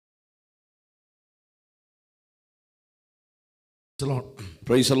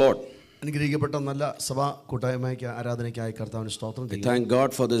Praise the Lord. I thank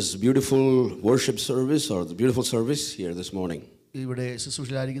God for this beautiful worship service or the beautiful service here this morning. And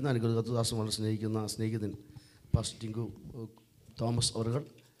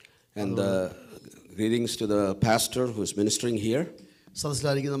greetings to the pastor who is ministering here.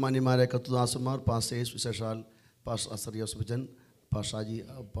 Special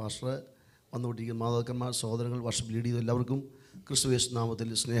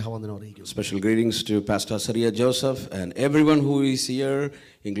greetings to Pastor Asariya Joseph and everyone who is here,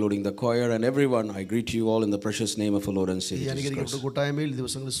 including the choir and everyone. I greet you all in the precious name of our Lord and Savior Jesus Christ.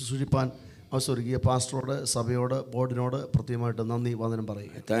 I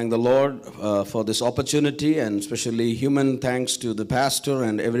thank the Lord for this opportunity, and especially human thanks to the pastor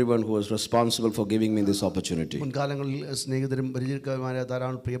and everyone who was responsible for giving me this opportunity. And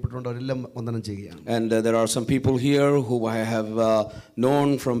there are some people here who I have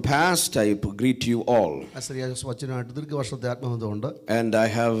known from past. I greet you all. And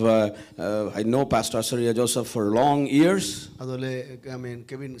I know Pastor Asariya Joseph for long years.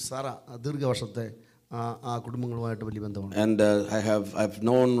 And I've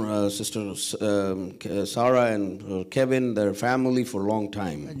known Sister Sarah and Kevin, their family, for a long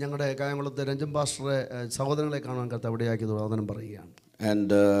time. And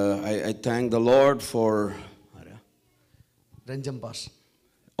I thank the Lord for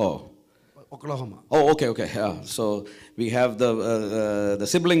Oklahoma. Oh, okay. So we have the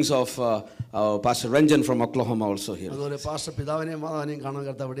siblings of Pastor Ranjan from Oklahoma also here.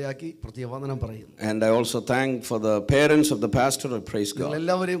 And I also thank for the parents of the pastor. I praise God. I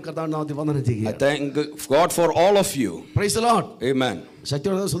thank God for all of you. Praise the Lord. Amen.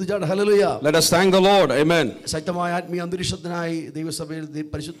 Hallelujah. Let us thank the Lord. Amen. I thank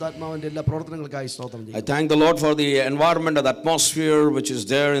the Lord for the environment and the atmosphere which is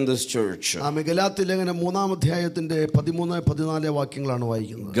there in this church.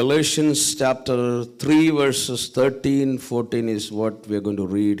 Galatians chapter 3 verses 13-14 is what we are going to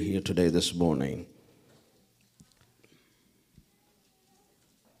read here today this morning.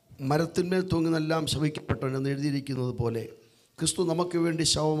 ക്രിസ്തു നമുക്ക് വേണ്ടി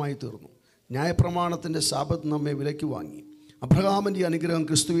ശവമായി തീർന്നു. ന്യായപ്രമാണത്തിൻ്റെ ശാപത്ത് നമ്മെ വിലയ്ക്ക് വാങ്ങി. അബ്രഹാമിൻ്റെ അനുഗ്രഹം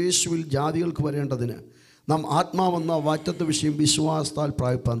ക്രിസ്തുയേശുവിൽ ജാതികൾക്ക് വരേണ്ടതിന് നാം ആത്മാവെന്ന വാഗ്ദത്ത വിഷയം വിശ്വാസത്താൽ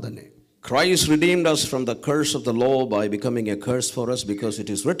പ്രാപിപ്പാൻ തന്നെ. Christ redeemed us from the curse of the law by becoming a curse for us, because it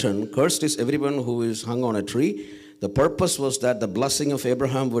is written, "Cursed is everyone who is hung on a tree." The purpose was that the blessing of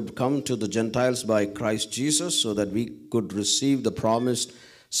Abraham would come to the Gentiles by Christ Jesus, so that we could receive the promised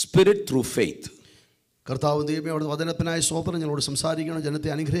Spirit through faith. കർത്താവ് ദൈവമേ, അവിടുത്തെ വചനത്തിനായി സ്തോത്രം. ഞങ്ങളോട് സംസാരിക്കണം, ജനത്തെ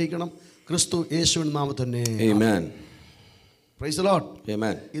അനുഗ്രഹിക്കണം, ക്രിസ്തു യേശുവിൻ നാമത്തിൽ തന്നെ. Amen. Praise the Lord.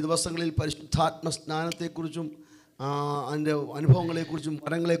 Amen. ഈ ദിവസങ്ങളിൽ പരിശുദ്ധാത്മ സ്നാനത്തെക്കുറിച്ചും അതിൻ്റെ അനുഭവങ്ങളെക്കുറിച്ചും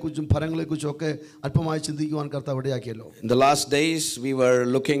ഫലങ്ങളെക്കുറിച്ചും ഒക്കെ അല്പമായി ചിന്തിക്കുവാൻ കർത്താവ് ഇടയാക്കിയല്ലോ. In the last days we were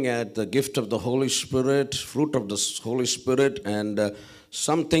looking at the gift of the Holy Spirit, fruit of the Holy Spirit, and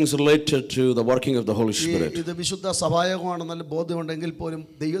some things related to the working of the Holy Spirit. ഇത് വിശുദ്ധ സഭായോഗമാണെന്നുള്ള ബോധ്യമുണ്ടെങ്കിൽ പോലും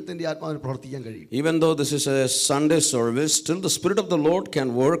ദൈവത്തിന്റെ ആത്മാവിന് പ്രവർത്തിക്കാൻ കഴിയും. Even though this is a Sunday service, still the Spirit of the Lord can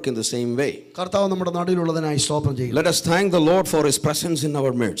work in the same way. കർത്താവ് നമ്മുടെ നടുവിലുള്ളതിനായി സ്തോത്രം ചെയ്യുന്നു. Let us thank the Lord for His presence in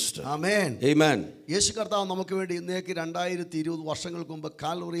our midst. Amen. Amen. യേശു കർത്താവ് നമുക്ക് വേണ്ടി ഇന്നേക്ക് 2020 വർഷങ്ങൾക്ക് മുമ്പ്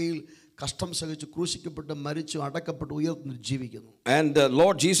കാൽവറിയിൽ കഷ്ടം സഹിച്ചു ക്രൂശിക്കപ്പെട്ട് മരിച്ചു അടക്കപ്പെട്ടു ഉയർന്നു ജീവിക്കുന്നു. And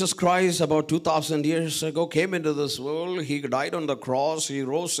Lord Jesus Christ about 2000 years ago came into this world. He died on the cross, he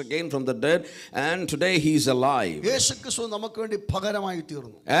rose again from the dead, and today he is alive. യേശുക്രിസ്തു നമുക്ക് വേണ്ടി പകരമായി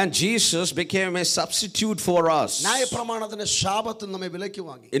തീർന്നു. And Jesus became a substitute for us. ന്യായപ്രമാണത്തിന്റെ ശാപത്തിൽ നമ്മെ വിലയ്ക്ക്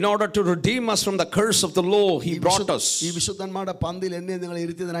വാങ്ങി. In order to redeem us from the curse of the law, he brought us. ഈ വിശുദ്ധന്മാരുടെ പന്തിയിൽ എന്നെ നിങ്ങൾ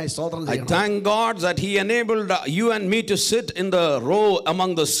ഇരുത്തിയതിനായി സ്തോത്രം ചെയ്യണം. I thank God that he enabled you and me to sit in the row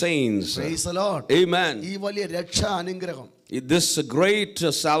among the saints. Praise the Lord. Amen. ഈ വലിയ രക്ഷ അനുഗ്രഹം, this great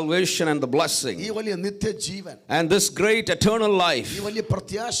salvation and the blessing, ഈ വലിയ നിത്യജീവൻ, and this great eternal life, ഈ വലിയ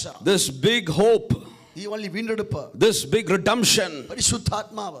പ്രത്യാശ, this big hope, ഈ വലിയ വീണ്ടെടുപ്പ്, this big redemption,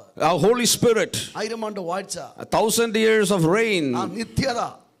 പരിശുദ്ധാത്മാവ്, our Holy Spirit, 1000 ആണ്ട് വാഴ്ച, 1000 years of reign, ആ നിത്യത,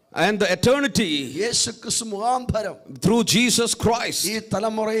 and the eternity through Jesus Christ,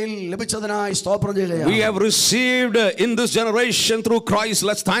 we have received in this generation through Christ.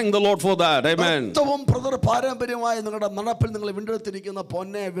 Let's thank the Lord for that. Amen.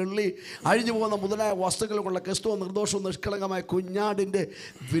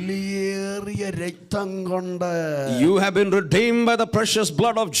 You have been redeemed by the precious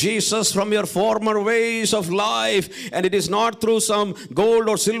blood of Jesus from your former ways of life, and it is not through some gold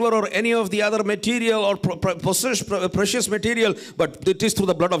or silver silver or any of the other material or precious material, but it is through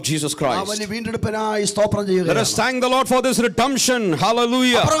the blood of Jesus Christ. Let us thank the Lord for this redemption.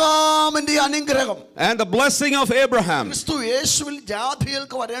 Hallelujah. And the blessing of Abraham.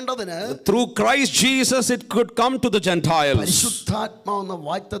 Through Christ Jesus, it could come to the Gentiles.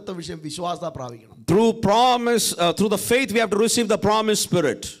 Through promise, through the faith, we have to receive the promised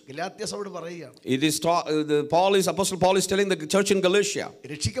Spirit. It is Apostle Paul is telling the church in Galatia.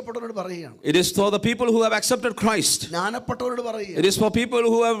 It is for the people who have accepted Christ. It is for people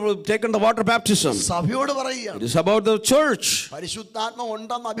who have taken the water baptism. It is about the church. It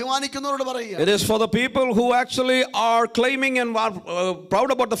is for the people who actually are claiming and are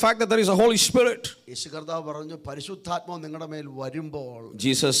proud about the fact that there is a Holy Spirit.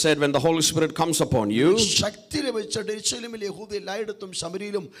 Jesus said, when the Holy Spirit comes upon you,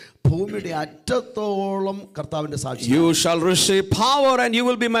 you shall receive power and you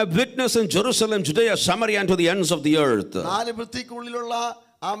will be my witness in Jerusalem, Judea, Samaria, and to the ends of the earth.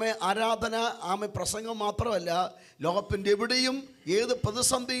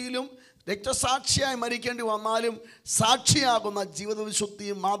 രക്തസാക്ഷിയായി മരിക്കേണ്ടി വന്നാലും സാക്ഷിയാകുന്ന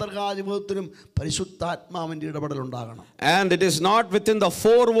ജീവിതവിശുദ്ധിയും മാതൃകാ ജീവിതത്തിനും പരിശുദ്ധാത്മാവിന്റെ ഇടപെടൽ ഉണ്ടാകണം. And it is not within the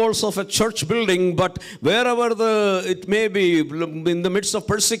four walls of a church building, but wherever it may be, in the midst of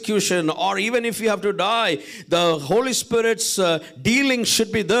persecution, or even if you have to die, the Holy Spirit's dealing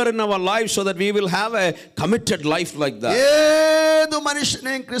should be there in our lives so that we will have a committed life like that. ഏതു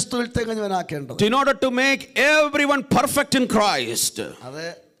മനുഷ്യനെയും ക്രിസ്തുവിൽ തികഞ്ഞവനാക്കേണ്ടത്. In order to make everyone perfect in Christ. അതെ.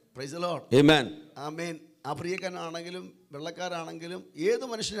 Praise the Lord. Amen. Amen. ആഫ്രിക്കനാണെങ്കിലും വെള്ളക്കാരാണെങ്കിലും ഏത്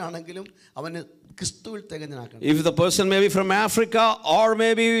മനുഷ്യനാണെങ്കിലും അവന് ക്രിസ്തുവിൽ തികഞ്ഞവനാക്കണം. If the person may be from Africa or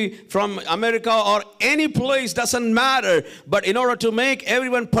maybe from America or any place, doesn't matter, but in order to make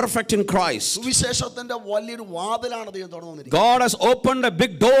everyone perfect in Christ. സുവിശേഷത്തിന്റെ വലിയൊരു വാതിലാണ് ദൈവം തുറന്നിരിക്കുന്നത്. God has opened a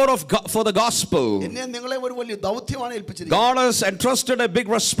big door for the gospel. എന്നെ നിങ്ങളെ ഒരു വലിയ ദൗത്യമാണ് ഏൽപ്പിച്ചിരിക്കുന്നത്. God has entrusted a big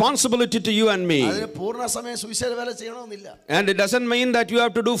responsibility to you and me. അതിന് പൂർണ്ണ സമയം സുവിശേഷ വേല ചെയ്യണമെന്നില്ല. And it doesn't mean that you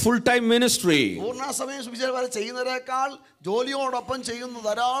have to do full time ministry. പൂർണ്ണ സമയം സുവിശേഷ വേല ചെയ്യുന്നതിനേക്കാൾ ജോലിയോടൊപ്പം ചെയ്യുന്ന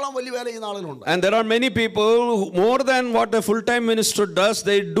ധാരാളം വലിയ വേല ചെയ്യുന്ന ആളുകളുണ്ട്. And there are many people who, more than what a full time minister does,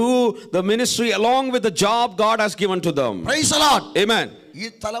 they do the ministry along with the job God has given to them. Praise the Lord. Amen.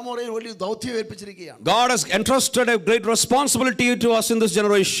 God has entrusted a great responsibility to us in this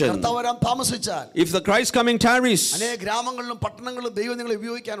generation. If the Christ coming tarries,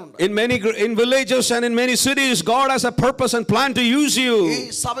 in villages and in many cities, God has a purpose and plan to use you.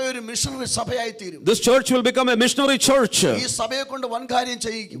 This church will become a missionary church.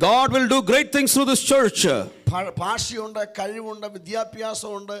 God will do great things through this church. God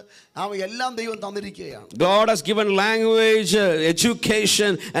has given language,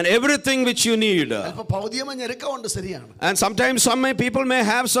 education, and everything which you need. And sometimes some people may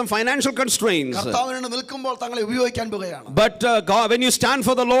have some financial constraints. But God, when you stand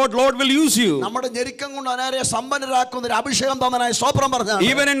for the Lord, Lord will use you.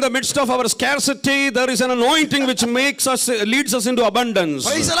 Even in the midst of our scarcity, there is an anointing which leads us into abundance.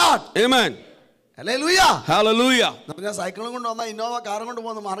 Praise the Lord. Amen. Hallelujah. Hallelujah.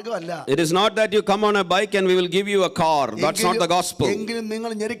 It is not that you come on a bike and we will give you a car. That's not the gospel.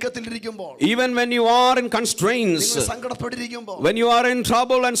 Even when you are in constraints, when you are in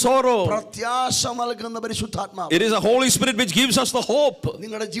trouble and sorrow, it is the Holy Spirit which gives us the hope.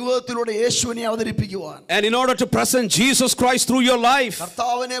 And in order to present Jesus Christ through your life,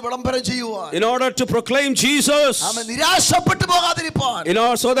 in order to proclaim Jesus,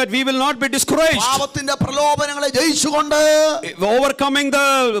 so that we will not be discouraged, overcoming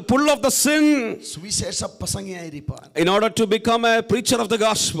the pull of the sin, in order to become a preacher of the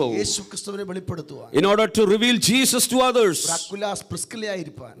gospel, in order to reveal Jesus to others,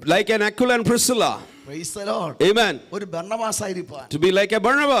 like an Aquila and Priscilla. Praise the Lord. Amen. To be like a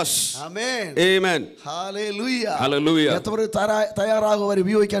Barnabas. Amen. Amen. Hallelujah. Hallelujah.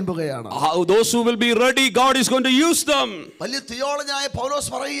 Those who will be ready, God is going to use them.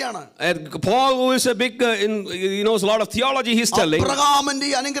 And Paul, who is a big, he knows a lot of theology, he's telling,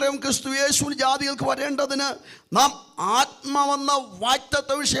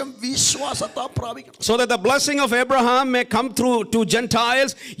 so that the blessing of Abraham may come through to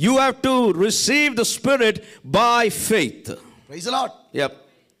Gentiles, you have to receive the Spirit by faith. Praise the Lord. Yep.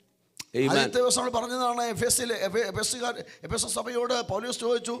 Amen.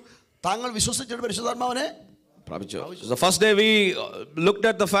 The first day we looked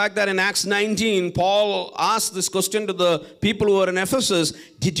at the fact that in Acts 19, Paul asked this question to the people who were in Ephesus,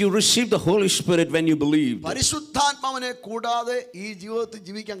 did you receive the Holy Spirit when you believed?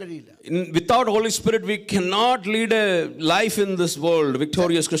 Without Holy Spirit, we cannot lead a life in this world,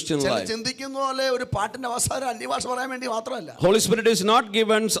 victorious Christian life. Holy Spirit is not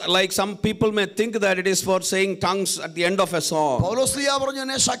given like some people may think that it is for saying tongues at the end of a song.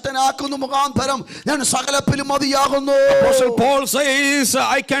 Apostle Paul says,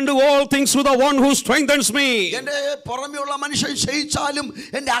 I can do all things through the one who strengthens me.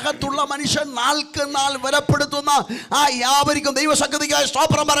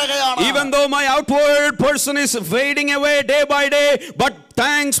 Even though my outward person is fading away day by day, but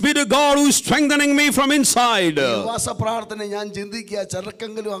thanks be to God who is strengthening me from inside. I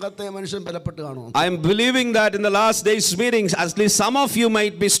am believing that in the last days meetings, at least some of you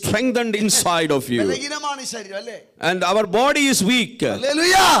might be strengthened inside of you. And our body is weak.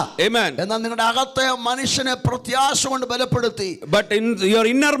 Hallelujah. Amen. But in your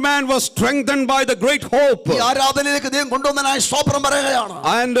inner man was strengthened by the great hope. And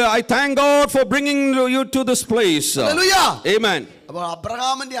I thank God for bringing you to this place. Hallelujah. Amen. And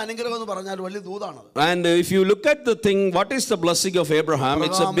if you look at the thing, what is the blessing of Abraham?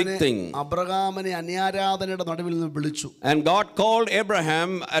 It's a big thing. And God called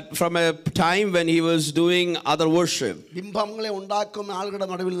Abraham from a time when he was doing other worship.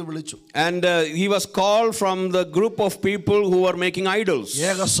 And he was called from the group of people who were making idols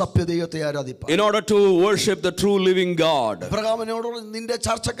in order to worship the true living God.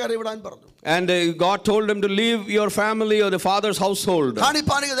 And God told him to leave your family or the father's household. Go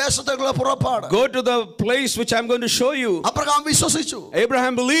to the place which I am going to show you.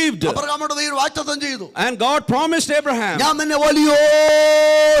 Abraham believed. And God promised Abraham, I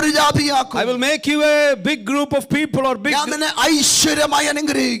will make you a big group of people or big. I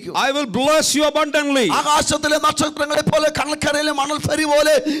will bless you abundantly. Like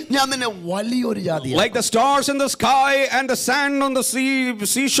the stars in the sky and the sand on the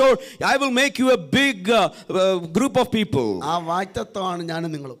seashore, I will make you a big group of people. And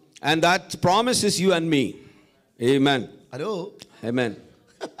that promise is you and me. Amen. Hello. Amen.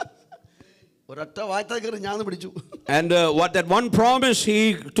 And what that one promise,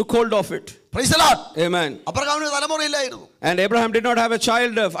 he took hold of it. Praise the Lord. Amen. And Abraham did not have a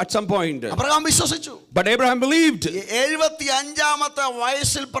child at some point. But Abraham believed. The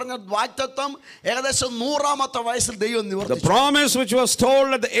promise which was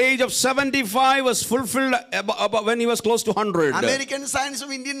told at the age of 75 was fulfilled when he was close to 100. American science,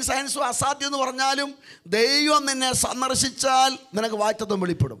 Indian science,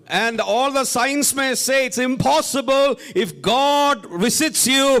 and all the science may say it's impossible. If God visits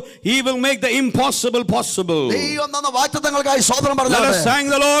you, He will make the impossible possible. Let us thank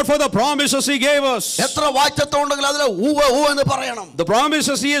the Lord for the promises He gave us. The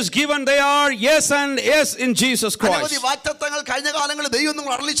promises He has given, they are yes and yes in Jesus Christ.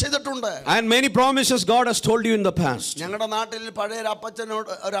 And many promises God has told you in the past. And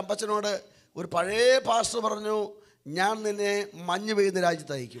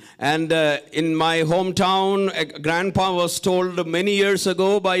in my hometown, a grandpa was told many years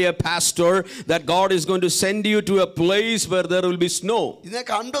ago by a pastor that God is going to send you to a place where there will be snow.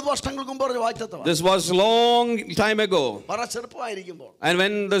 This was a long time ago. And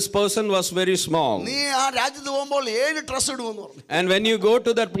when this person was very small. And when you go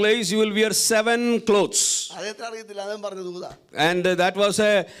to that place, you will wear 7 clothes. And that was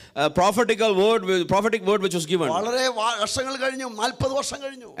a prophetic word which was given.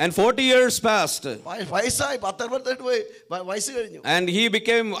 And 40 years passed. And he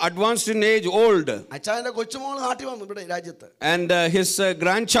became advanced in age, old. And his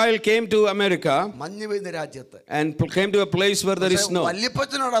grandchild came to America and came to a place where there is snow. And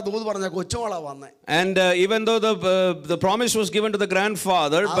even though the promise was given to the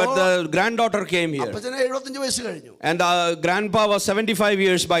grandfather, but the granddaughter came here. And grandpa was 75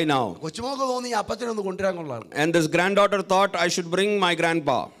 years by now. And this granddaughter thought, I should bring my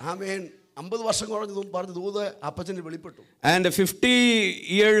grandpa. And a 50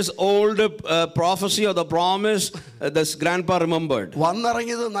 years old prophecy of the promise, this grandpa remembered.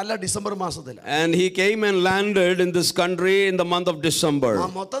 And he came and landed in this country in the month of December.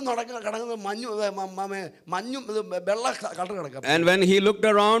 And when he looked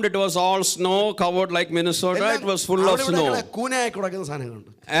around, it was all snow covered like Minnesota. It was full of snow.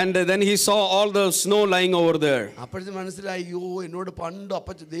 And then he saw all the snow lying over there.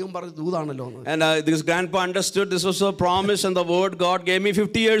 തന്നതാണല്ലോ. And this grandpa understood this was a promise and the word God gave me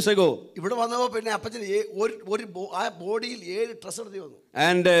 50 years ago. ഇവിടെ വന്നപ്പോൾ പിന്നെ അപ്പച്ചൻ ഒരു ബോഡിയിൽ 7 dress എടുത്തി വന്നു.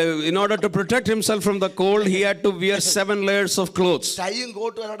 And in order to protect himself from the cold, he had to wear 7 layers of clothes. ടൈയും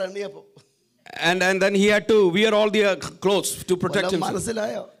കോട്ടും അവിടെ എണ്ണിയപ്പോൾ. And then he had to wear all the clothes to protect himself.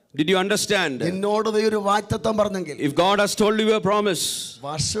 മനസ്സിലായോ? Did you understand? നിന്നോട് ഒരു വാഗ്ദത്തം പറഞ്ഞെങ്കിൽ, if God has told you a promise,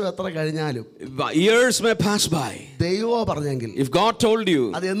 വർഷം എത്ര കഴിഞ്ഞാലും, years may pass by, ദൈവം പറഞ്ഞെങ്കിൽ, if God told you,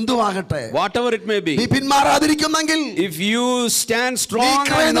 അത് എന്തുമാകട്ടെ, whatever it may be, നീ പിന്മാറാതിരിക്കുമെങ്കിൽ, if you stand strong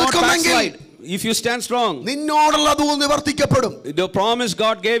and not backslide, if you stand strong, നിന്നോടുള്ളത് നിവർത്തിക്കപ്പെടും. the promise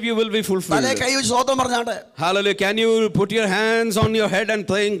God gave you will be fulfilled. തലേ കൈ വെച്ച് സ്തോത്രം പറഞ്ഞാട്ടെ. Hallelujah. Can you put your hands on your head and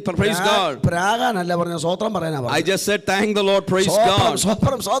praise God? പ്രാകാനല്ല പറഞ്ഞ സ്തോത്രം പറയാനാ പറഞ്ഞത്. I just said thank the Lord. Praise God.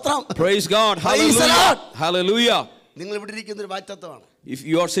 സ്തോത്രം. Praise God. Hallelujah. Hallelujah. നിങ്ങൾ ഇവിടെ ഇരിക്കുന്ന ഒരു വാഗ്ദത്തമാണ്. If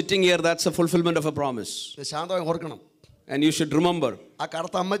you are sitting here, that's a fulfillment of a promise. ശാന്തമായി ഓർക്കണം. And you should remember ആ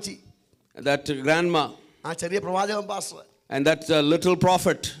കറുത്ത അമ്മച്ചി, that grandma, ആ ചെറിയ പ്രവാചകൻ pastor, and that little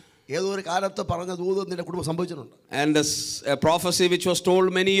prophet, ഏതോ ഒരു കാലത്ത് പറഞ്ഞ ദൂത് നിന്റെ കുടുംബം സംഭവിച്ചിട്ടുണ്ട്. and a prophecy which was told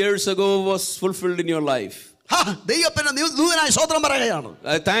many years ago was fulfilled in your life. ദൈവത്തിന്റെ ദൂതനായി സ്തോത്രം പറയുകയാണ്.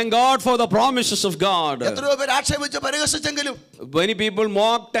 Thank God for the promises of God. എത്രയോ പേര് ആക്ഷേപിച്ച് പരിഹസിച്ചെങ്കിലും, many people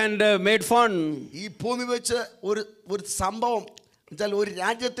mocked and made fun. ഈ ഭൂമി വെച്ച് ഒരു സംഭവം വെച്ചാൽ ഒരു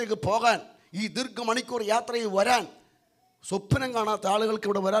രാജ്യത്തേക്ക് പോകാൻ, ഈ ദീർഘമണിക്കൂർ യാത്രയിൽ വരാൻ സ്വപ്നം കാണാത്ത ആളുകൾക്ക്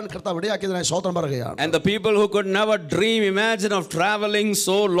ഇവിടെ വരാൻ കർത്താവ് ഇടയാക്കിയതിനായി സ്തോത്രം പറയുകയാണ്. And the people who could never imagine of traveling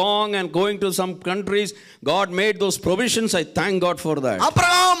so long and going to some countries, God made those provisions. I thank God for that.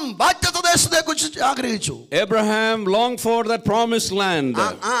 Abraham വാഗ്ദത്തദേശത്തെക്കുറിച്ച് ആഗ്രഹിച്ചു. Abraham longed for that promised land.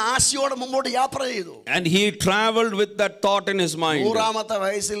 ആ ആശയോടെ മുമ്പോട്ട് യാത്ര ചെയ്തു. And he traveled with that thought in his mind. 100ാമത്തെ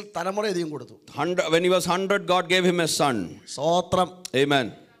വയസ്സിൽ തലമുറ ദൈവം കൊടുത്തു. When he was 100, God gave him a son. സ്തോത്രം.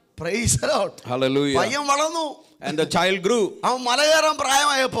 Amen. Praise the Lord. Hallelujah. പയ്യൻ വളർന്നു. And the child grew. അവൻ മലകയറാൻ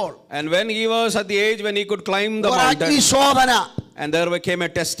പ്രായമായപ്പോൾ, and when he was at the age when he could climb the mountain, പരിശോധന, and there came a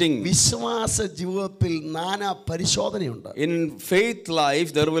testing. വിശ്വാസ ജീവിതത്തിൽ നാനാ പരിശോധനയുണ്ട്. In faith life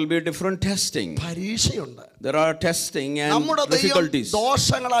there will be different testing. പരീക്ഷയുണ്ട്. There are testing and difficulties.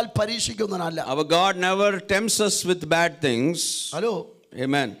 ദോഷങ്ങളാൽ പരീക്ഷിക്കുന്നവനല്ല. Our God never tempts us with bad things. Hello.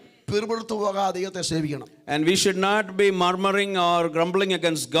 Amen. പിറുപിറുത്തു പോകാതെ ദൈവത്തെ സേവിക്കണം. And we should not be murmuring or grumbling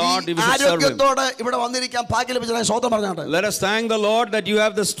against God if we serve Him. ആരോഗ്യത്തോടെ ഇവിടെ വന്നിരിക്കാൻ ഭാഗ്യം ലഭിച്ചതിനായി സ്തോത്രം പറഞ്ഞാട്ടെ. Let us thank the Lord that you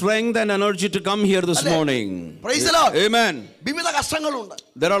have the strength and energy to come here this morning. Praise the Lord. Amen. വിവിധ കഷ്ടങ്ങളുണ്ട്.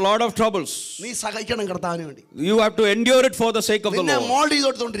 There are a lot of troubles. നീ സഹിക്കണം കർത്താവിന് വേണ്ടി. You have to endure it for the sake of the നിന്നെ Lord. Mould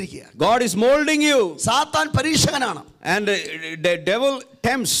ചെയ്തുകൊണ്ടിരിക്കുക. God is molding you. സാത്താൻ പരീക്ഷകനാണ്. And the devil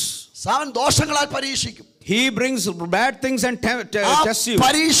tempts. സാത്താൻ ദോഷങ്ങളാൽ പരീക്ഷിക്കും. He brings bad things and tests you.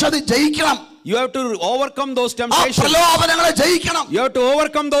 പരീക്ഷ ജയിക്കണം. You have to overcome those temptations. പ്രലോഭനങ്ങളെ ജയിക്കണം. You have to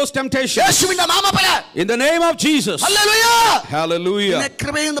overcome those temptations. യേശുവിന്റെ നാമത്തിൽ. In the name of Jesus. Hallelujah. Hallelujah. നിന്നെ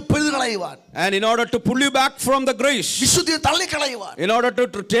കൃപയിൽ നിന്ന് പിഴുതുകളയുവാൻ. And in order to pull you back from the grace, വിശുദ്ധിയെ തള്ളിക്കളയുവാൻ, in order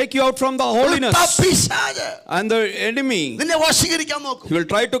to take you out from the holiness, and the enemy, നിന്നെ വശീകരിക്കാൻ നോക്കും. he will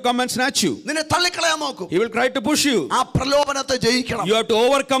try to come and snatch you. നിന്നെ തള്ളിക്കളയാൻ നോക്കും. He will try to push you. ആ പ്രലോഭനത്തെ ജയിക്കണം. You have to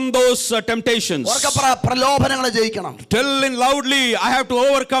overcome those temptations. പ്രലോഭനങ്ങളെ ജയിക്കണം. Tell in loudly, I have to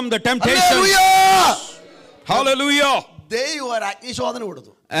overcome the temptations. Hallelujah. ദൈവം ഒരു അഗ്നിശോധന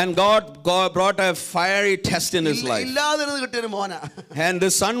കൊടുത്തു. And God brought a fiery test in his life. ഇല്ലാതിരുന്ന് കിട്ടിയൊരു മോന. And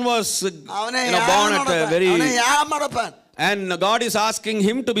the son was born at a very... And God is asking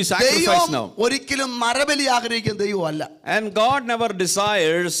him to be sacrificed now. ഒരിക്കലും നരബലി ആഗ്രഹിക്കുന്ന ദൈവമല്ല. And God never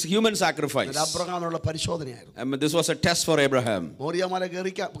desires human sacrifice. അബ്രഹാമിനുള്ള പരിശോധനയായിരുന്നു. This was a test for Abraham. മോറിയാമല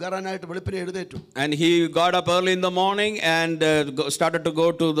കയറാനായിട്ട് വെളുപ്പിനെ എഴുന്നേറ്റു. And he got up early in the morning and started to go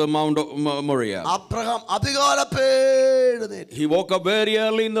to the Mount Moriah. Abraham അധികാലപ്പേ എഴുന്നേറ്റു. He woke up very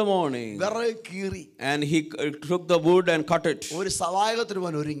early in the morning. വിറക് കീറി. And he took the wood and cut it. ഒരു സവായകത്തിന്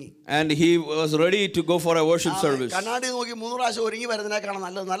അവൻ ഒരുങ്ങി. And he was ready to go for a worship service.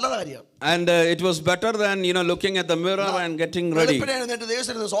 And it was better than looking at the mirror and getting ready.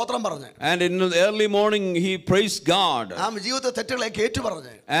 And in the early morning he praised God.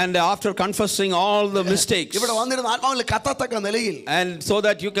 And after confessing all the mistakes, and so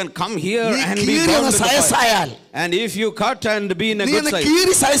that you can come here and be born with the fire. And if you cut and be in a good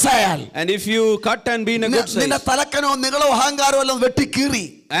size, and if you cut and be in a good size,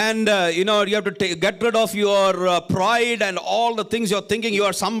 and you have to get rid of your pride and all the things you're thinking you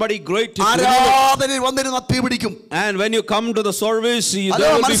are somebody great. And when you come to the service,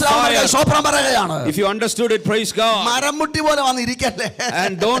 there will be fire. If you understood it, praise God.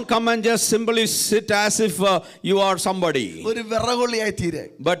 And don't come and just simply sit as if you are somebody,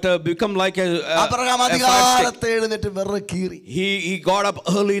 but become like a fire stick. He got up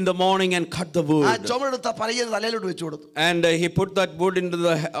early in the morning and cut the wood. And he put that wood into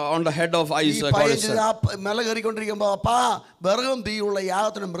the on the head of Isaac.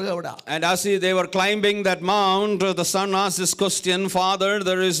 And as they were climbing that mount, the son asked this question, Father,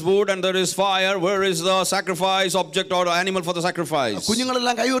 there is wood and there is fire. Where is the sacrifice object or animal for the sacrifice? All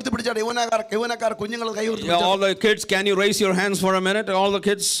the kids, can you raise your hands for a minute? All the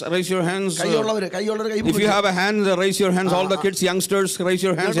kids, raise your hands. If you have a hand, raise your hands. All the kids, youngsters, raise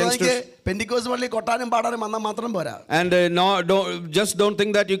your hands. Youngsters. And don't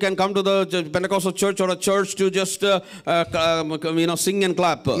think that you can come to the Pentecostal church or a church to just sing and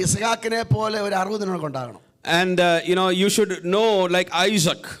clap. And you should know, like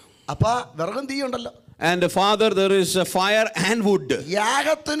Isaac. And Father, there is fire and wood.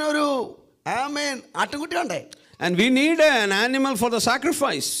 And we need an animal for the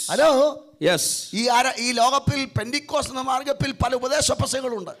sacrifice. Hello? Yes.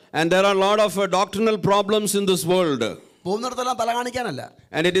 And there are a lot of doctrinal problems in this world.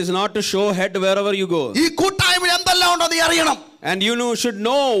 And it is not to show head wherever you go. And you should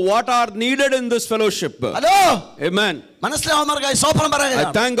know what are needed in this fellowship. Hello? Amen.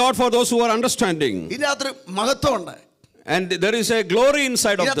 I thank God for those who are understanding. And there is a glory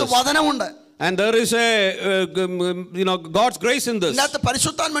inside of this. And there is a God's grace in this.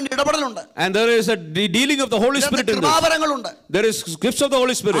 And there is a dealing of the Holy Spirit in this. There is gifts of the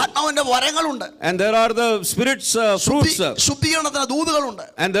Holy Spirit. And there are the Spirit's fruits.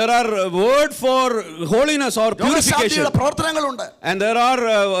 And there are word for holiness or purification. And there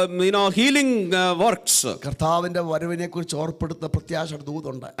are healing works. And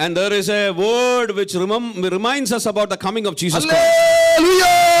there is a word which reminds us about the coming of Jesus Christ.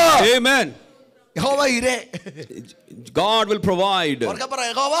 Amen. God will provide.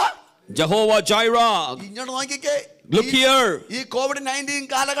 Jehovah Jireh. Look here. COVID-19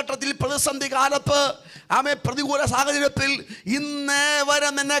 കാലഘട്ടത്തിൽ പ്രതിസന്ധി കാലത്ത് ആമേ പ്രതികൂല സാഹചര്യത്തിൽ ഇന്നേ വരെ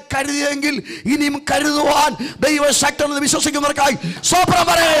നിന്നെ കരുതിയെങ്കിൽ ഇനിയും കരുതുവാൻ ദൈവശക്തനെന്ന് വിശ്വസിക്കുന്നവർക്കായി സ്തോത്രം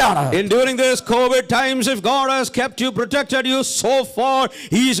പറയുകയാണ്. During this COVID times, if God has kept you, protected you so far,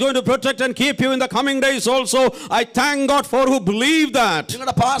 He is going to protect and keep you in the coming days also. I thank God for who believe that.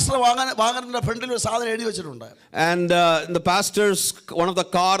 നിങ്ങളുടെ pastor വാഹനത്തിന്റെ ഫ്രണ്ടിൽ ഒരു സാധനം എഴുതി വെച്ചിട്ടുണ്ട്. And in the pastor's one of the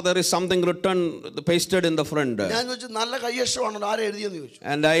car there is something written, pasted in the front. ഞാൻ ചോദിച്ചു നല്ല കൈയക്ഷരമാണല്ലോ ആരെ എഴുതിയെന്ന് ചോദിച്ചു.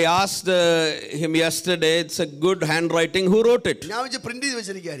 And I asked him yesterday, it's a good handwriting, who wrote it? ഞാൻ ചോദിച്ചു പ്രിന്റ് ചെയ്ത്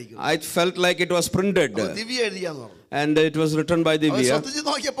വെച്ചിരിക്കുകയായിരിക്കും. I felt like it was printed. ദിവ്യ എഴുതിയാന്ന് പറഞ്ഞു. And it was written by Divya.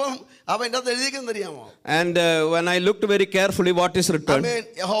 And when I looked very carefully what is written,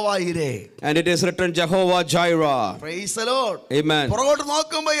 and it is written Jehovah Jireh. Praise the Lord. Amen.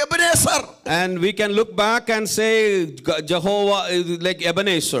 And we can look back and say Jehovah like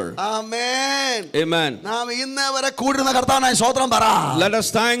Ebenezer. Amen. Amen. Let us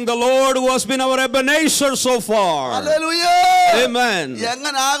thank the Lord who has been our Ebenezer so far. Hallelujah. Amen.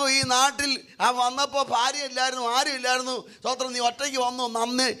 വന്നപ്പോ ഭാര്യ ഇല്ലായിരുന്നു ആരും ഇല്ലായിരുന്നു സ്വത്രം നീ ഒറ്റയ്ക്ക് വന്നു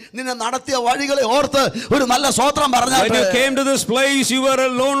നന്ദി നിന്നെ നടത്തിയ വഴികളെ ഓർത്ത് ഒരു നല്ല സ്വത്രം പറഞ്ഞാൽ when you came to this place you were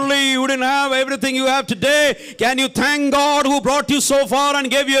lonely, you didn't have everything you have today. Can you thank God who brought you so far and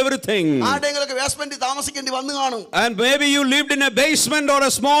gave you everything? ആരെങ്കിലൊക്കെ ബേസ്മെന്റിൽ താമസിക്കേണ്ടി വന്നു കാണും. And maybe you lived in a basement or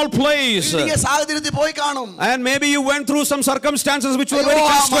a small place. ഈ സാഹചര്യത്തിൽ പോയി കാണും. And maybe you went through some circumstances which were very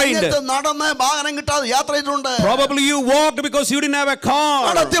constrained. നടന്ന് വാഹനം കിട്ടാതെ യാത്ര ചെയ്തിട്ടുണ്ട്. Probably you walked because you didn't have a car.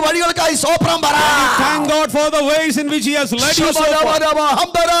 നടത്തിയ വഴികൾക്കായി സ്വത്രം. Thank God for the ways in which He has led you so far.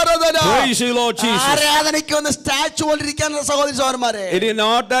 Praise you, Lord Jesus. It is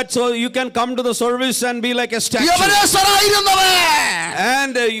not that so you can come to the service and be like a statue.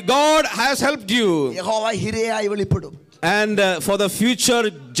 And God has helped you. And for the future,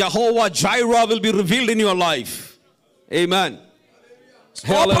 Jehovah Jireh will be revealed in your life. Amen.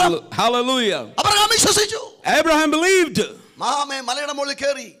 Hallelujah. Abraham believed.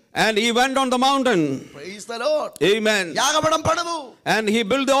 And he went on the mountain. Praise the Lord. Amen. And he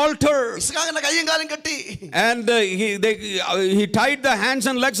built the altar. And he tied the hands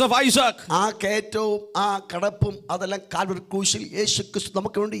and legs of Isaac.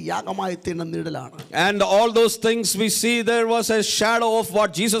 And all those things we see, there was a shadow of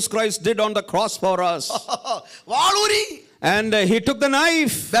what Jesus Christ did on the cross for us. And he took the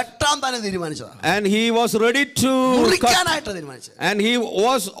knife. And he was ready to cut. And he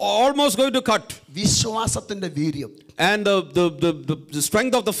was almost going to cut. And the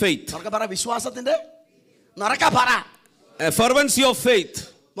strength of the faith. Fervency of faith.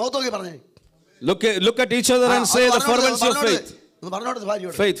 Look at each other and say the fervency of faith.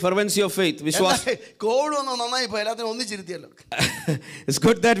 Faith, fervency of faith. It's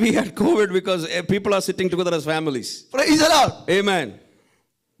good that we had COVID because people are sitting together as families. Praise the Lord. Amen.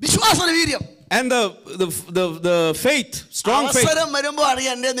 And the faith, strong faith. അവസരം വരുമ്പോൾ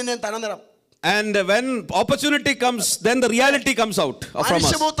അറിയാം എൻ്റെ നിന്നെ തനനിറം. And when opportunity comes, then the reality comes out from us.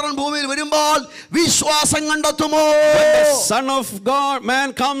 മനുഷ്യപുത്രൻ ഭൂമിയിൽ വരുമ്പോൾ വിശ്വാസം കണ്ടെത്തുമോ? When the Son of God,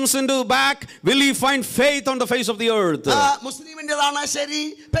 man comes into back, will he find faith on the face of the earth? മുസ്ലിമിൻ്റെതാണോ ശരി,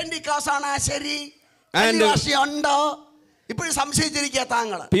 പെന്തിക്കോസ്താണോ ശരി, And ഉണ്ടോ? ഇപ്പോഴും സംശയിച്ചിരിക്കുക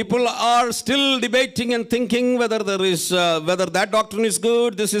താങ്കൾ. People are still debating and thinking whether there is whether that doctrine is good,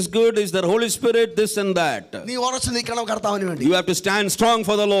 this is good, is there Holy Spirit, this and that. നീ ഉറച്ചു നിൽക്കണം കർത്താവിന് വേണ്ടി. You have to stand strong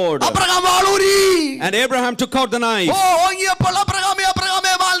for the Lord. Abraham വാളൂരി. And Abraham took out the knife. ഓങ്ങിയപ്പോൾ അബ്രഹാമേ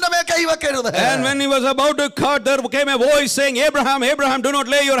വാളിന്റെ മേൽ കൈവെക്കരുത്. And when he was about to cut, there came a voice saying, Abraham, Abraham, do not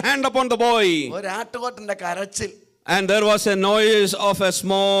lay your hand upon the boy. ഒരു ആട്ടുകൊറ്റന്റെ കരച്ചിൽ. And there was a noise of a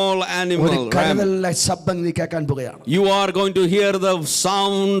small animal. You are going to hear the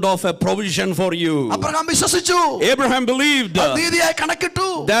sound of a provision for you. Abraham believed.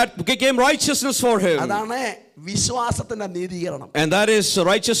 That became righteousness for him. And that is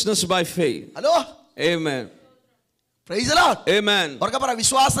righteousness by faith. Amen. Praise the Lord. Amen.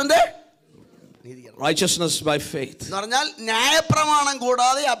 Righteousness by faith.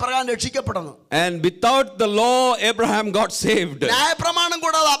 And without the law, Abraham got saved.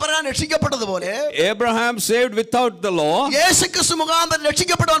 Abraham saved without the law. Let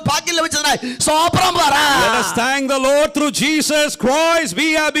us thank the Lord through Jesus Christ.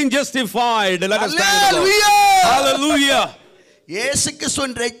 We have been justified. Let us thank the Lord. Hallelujah.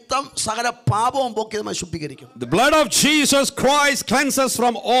 The blood of Jesus Christ cleanses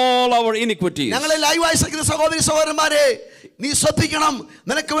from all our iniquities. നീ ശ്രദ്ധിക്കണം,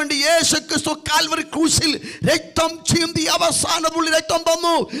 നിനക്ക് വേണ്ടി യേശുക്രിസ്തു Calvary ക്രൂശിൽ രക്തം ചിന്തി അവസാനമുള്ള രക്തം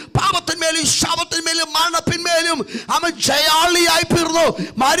തന്നു. പാപത്തിന്മേലും ശാപത്തിന്മേലും മരണത്തിന്മേലും അവൻ ജയാളിയായി തീർന്നു.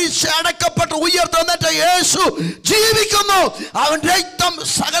 മരിച്ച് അടക്കപ്പെട്ട് ഉയർത്തെഴുന്നേറ്റ യേശു ജീവിക്കുന്നു. അവൻ രക്തം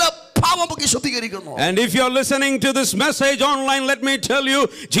സകല. And if you are listening to this message online, let me tell you,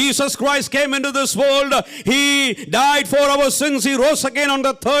 Jesus Christ came into this world. He died for our sins. He rose again on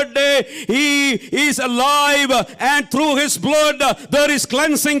the third day. He is alive, and through his blood there is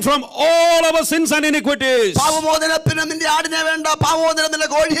cleansing from all our sins and iniquities.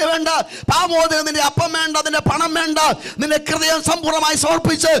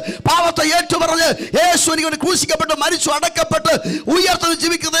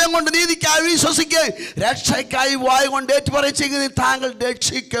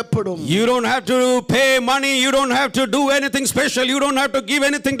 You don't have to pay money. You don't have to do anything special. You don't have to give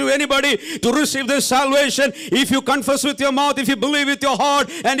anything to anybody to receive this salvation. If you confess with your mouth, if you believe with your heart,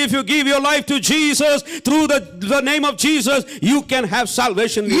 and if you give your life to Jesus through the name of Jesus, you can have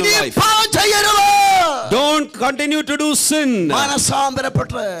salvation in your life. Don't continue to do sin.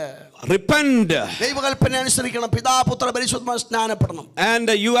 Repent. And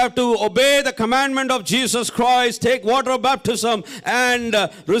you have to obey the commandment of Jesus Christ. Take water baptism and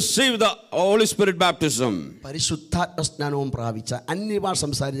receive the Holy Spirit baptism.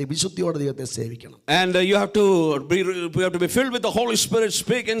 And you have to be filled with the Holy Spirit,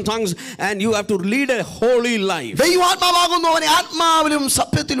 speak in tongues, and you have to lead a holy life. And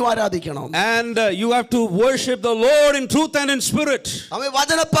you have to worship the Lord in truth and in spirit.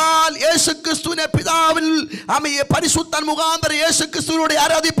 I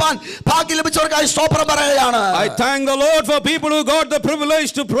thank the Lord for people who got the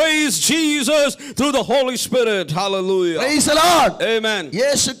privilege to praise Jesus through the Holy Spirit. Hallelujah. Praise the Lord. Amen.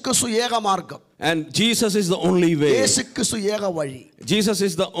 And Jesus is the only way. Jesus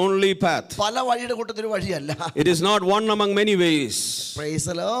is the only path. It is not one among many ways. Praise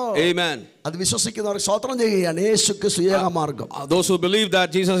the Lord. Amen. Those who believe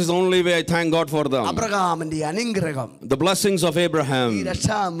that Jesus is the only way, I thank God for them. The blessings of Abraham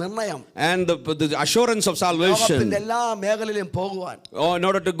and the assurance of salvation. In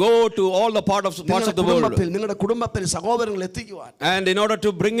order to go to all the parts of the world. And in order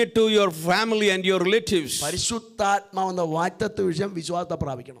to bring it to your family and your relatives.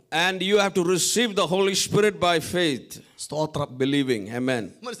 And you have to receive the Holy Spirit by faith. Believing.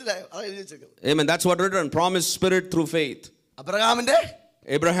 Amen. Amen. That's what written. Promised Spirit through faith.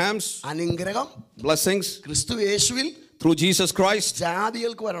 Abraham's blessings through Jesus Christ.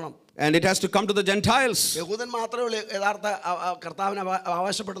 And it has to come to the Gentiles.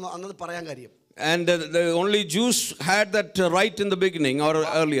 And the only Jews had that right in the beginning or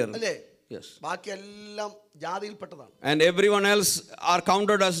earlier. Yes. ജാതിയിൽപ്പെട്ടതാണ്. And everyone else are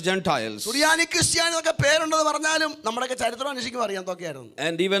counted as Gentiles. സുറിയാനി ക്രിസ്ത്യാനിയൊക്കെ പേരുണ്ടെന്ന് പറഞ്ഞാലും നമ്മുടെയൊക്കെ ചരിത്രം അന്വേഷിക്കുമ്പോൾ അറിയാൻ എന്തൊക്കെയായിരുന്നു.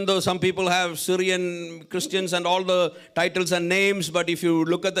 And even though some people have Syrian Christians and all the titles and names, but if you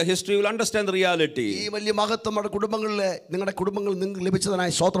look at the history, you will understand the reality. ഈ വലിയ മഹത്വം നമ്മുടെ കുടുംബങ്ങളിലെ നിങ്ങളുടെ കുടുംബങ്ങളിൽ നിങ്ങൾക്ക്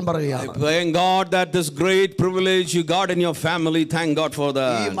ലഭിച്ചതിനായി സ്തോത്രം പറയുകയാണ്. Thank God that this great privilege you got in your family. Thank God for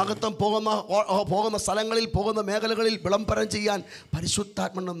that. ഈ മഹത്വം പോകുന്ന സ്ഥലങ്ങളിൽ പോകുന്ന മേഖലകളിൽ വിളംബരം ചെയ്യാൻ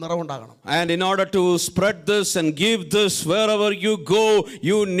പരിശുദ്ധാത്മാവിന്റെ നിറവുണ്ടാകണം. And in order to spread this and give this wherever you go,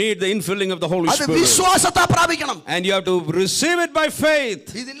 you need the infilling of the Holy Spirit. അത് വിശ്വാസത്താൽ പ്രാപിക്കണം. And you have to receive it by faith.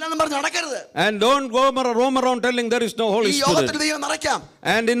 ഇതില്ലെന്ന് പറഞ്ഞ് നടക്കരുത്. And don't go roam around telling there is no Holy Spirit. ഈ യോഗത്തിൽ ദൈവം നിറയ്ക്കാം.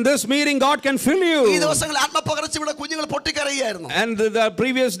 And in this meeting God can fill you. ഈ ദിവസങ്ങളിൽ ആത്മപകർച്ച ഇവിടെ കുഞ്ഞുങ്ങൾ പൊട്ടിക്കരയുകയായിരുന്നു. And the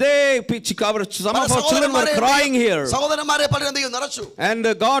previous day some of our children were crying here. സഹോദരന്മാരെ പലരും ദൈവം നിറച്ചു. And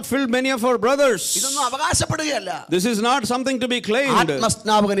God filled many of our brothers. ഇതൊന്നും അവകാശപ്പെടുകയല്ല. This is not something to be claimed.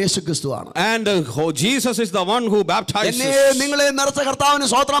 ആത്മസ്നാപകൻ യേശുക്രിസ്തുവാണ്. And Jesus is the one who baptizes. നിങ്ങളെ നിറച്ച കർത്താവിന്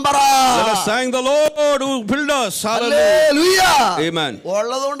സ്തോത്രം പറ. Let us thank the Lord who filled us. Hallelujah. Amen.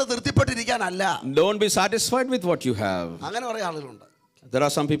 ഉള്ളതുകൊണ്ട് തൃപ്തിപ്പെട്ടിരിക്കാനല്ല. Don't be satisfied with what you have. അങ്ങനെ പറയുന്ന ആളുകളുണ്ട്. There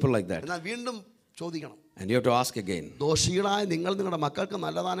are some people like that. എന്നാൽ വീണ്ടും ചോദിക്കണം. And you have to ask again. ദോഷികളായ നിങ്ങൾ നിങ്ങളുടെ മക്കൾക്ക്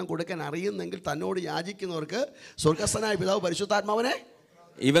നല്ല ദാനം കൊടുക്കാൻ അറിയുന്നെങ്കിൽ തന്നോട് യാചിക്കുന്നവർക്ക് സ്വർഗ്ഗസ്ഥനായ പിതാവ് പരിശുദ്ധാത്മാവിനെ.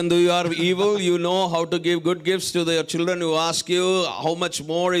 Even though you are evil, you know how to give good gifts to their children who ask you. How much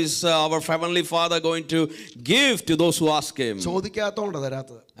more is our heavenly Father going to give to those who ask Him? ചോദിക്കാത്തതുകൊണ്ട്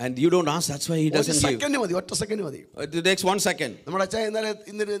തരാത്തത്. And you don't ask, that's why He doesn't give. ഒറ്റ second മതി. It takes 1 second. നമ്മുടെ അച്ഛൻ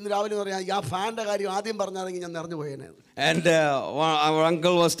ഇന്ന് രാവിലെ പറയാം, ആ ഫാൻ്റെ കാര്യം ആദ്യം പറഞ്ഞാണെങ്കിൽ ഞാൻ നിറഞ്ഞു പോയേനെ. And our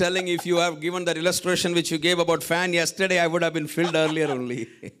uncle was telling, if you have given that illustration which you gave about fan yesterday, I would have been filled earlier only.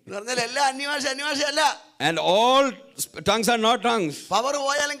 And all tongues are not tongues.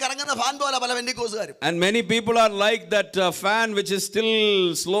 And many people are like that fan which is still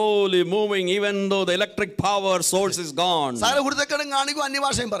slowly moving, even though the electric power source is gone.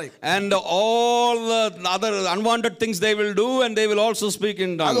 And all the other unwanted things they will do, and they will also speak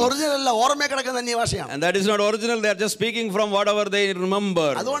in tongues. And that is not original. They are just speaking from whatever they remember.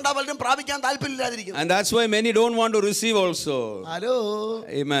 And that's why many don't want to receive also. Hello.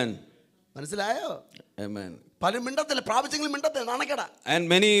 Amen. Amen. And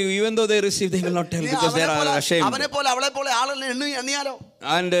many, even though they receive, they will not tell because they are ashamed.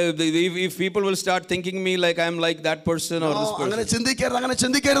 And if people will start thinking me like I am like that person or this person, you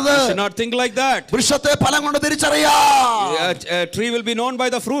should not think like that. A tree will be known by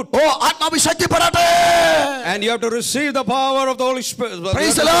the fruit. And you have to receive the power of the Holy Spirit.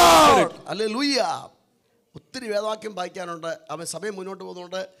 Praise the Lord. Hallelujah. ഒത്തിരി വേദവാക്യം വായിക്കാനുണ്ട്. അവൻ സഭയെ മുന്നോട്ട്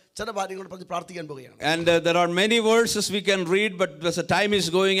പോകുന്നുണ്ട്. ചില കാര്യങ്ങൾ പറഞ്ഞ് പ്രാർത്ഥിക്കാൻ പോവുകയാണ്. And there are many verses we can read, but as the time is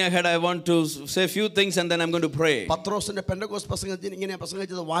going ahead, I want to say a few things and then I'm going to pray. പത്രോസിന്റെ പെന്തക്കോസ്ത് പ്രസംഗത്തിൽ ഇങ്ങനെ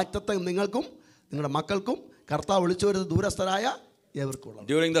പ്രസംഗിച്ചത്, വാഗ്ദത്തം നിങ്ങൾക്കും നിങ്ങളുടെ മക്കൾക്കും കർത്താവ് വിളിച്ചു വരുന്ന ദൂരസ്ഥരായ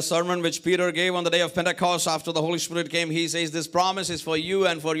During the sermon which Peter gave on the day of Pentecost, after the Holy Spirit came, he says, this promise is for you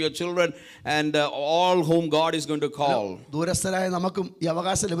and for your children and all whom God is going to call.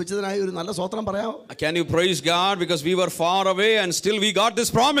 Can you praise God? Because we were far away and still we got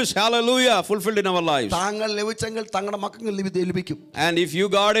this promise. Hallelujah. Fulfilled in our lives. And if you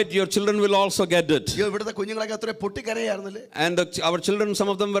got it, your children will also get it. And our children, some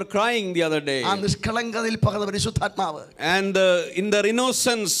of them were crying the other day. And in their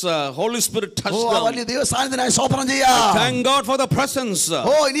innocence, Holy Spirit touched them. Thank God for the presence.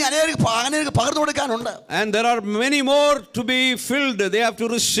 And there are many more to be filled. They have to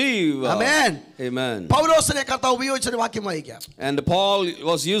receive. Amen. Amen. And Paul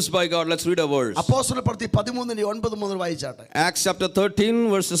was used by God. Let's read a verse. Acts chapter 13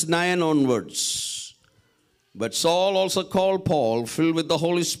 verses 9 onwards. But Saul also called Paul, filled with the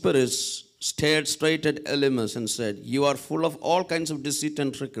Holy Spirit, stared straight at Elymas and said, you are full of all kinds of deceit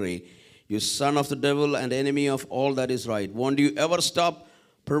and trickery, you son of the devil and enemy of all that is right. Won't you ever stop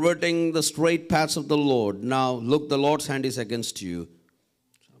perverting the straight paths of the Lord? Now look, the Lord's hand is against you.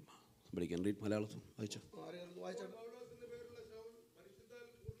 Somebody can read Malayalam.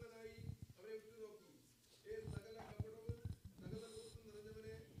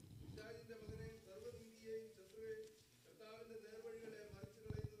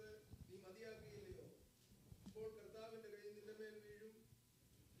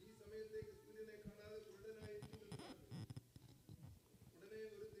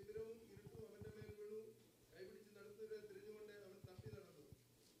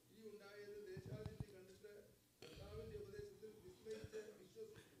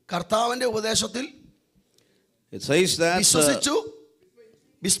 കർത്താവിന്റെ ഉപദേശത്തിൽ it says that വിശ്വസിച്ചു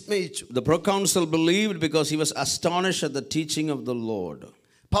വിസ്മയിച്ചു. The proconsul believed because he was astonished at the teaching of the Lord.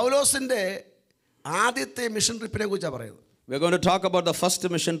 പൗലോസിന്റെ ആദ്യത്തെ mission ട്രിപ്പിനെ കുറിച്ചാണ് പറയുന്നത്. We're going to talk about the first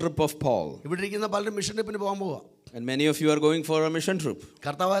mission trip of Paul. ഇവിടെ ഇരിക്കുന്ന പലരും മിഷൻ ട്രിപ്പിന് പോകാൻ പോവുക. And many of you are going for a mission trip.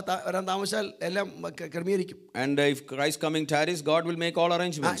 കർത്താവ് വരാൻ താമസിച്ചാൽ എല്ലാം ക്രമീകരിക്കും. And if Christ coming tarries, God will make all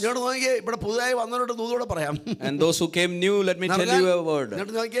arrangements. ഇങ്ങോട്ട് നോക്കിയേ, ഇവിടെ പുതുതായി വന്നവരോട് ദൂതോടെ പറയാം. And those who came new, let me tell you a word.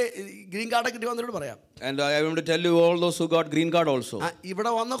 ഇങ്ങോട്ട് നോക്കിയേ, ഗ്രീൻ കാർഡ് കിട്ടി വന്നവരോട് പറയാം. And I want to tell you all those who got green card also.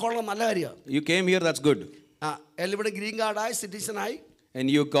 ഇവിടെ വന്ന കൊള്ളാം, നല്ല കാര്യമാണ്. You came here, that's good. ഇവിടെ green കാർഡായി, സിറ്റിസണായി. And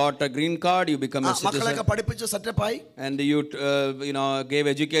you got a green card, you become a citizen. മക്കളെയൊക്കെ പഠിപ്പിച്ച് സെറ്റപ്പായി. And you gave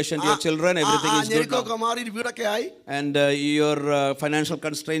education to your children, everything is good. മാറി വീടൊക്കെ ആയി. And your financial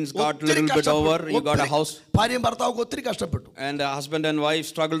constraints got a little bit over, you got a house. ഭാര്യയും ഭർത്താവും ഒത്തിരി കഷ്ടപ്പെട്ടു. And husband and wife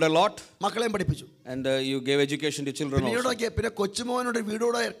struggled a lot. മക്കളെയും പഠിപ്പിച്ചു. And you gave education to children also. പിന്നെ കൊച്ചുമോനോട്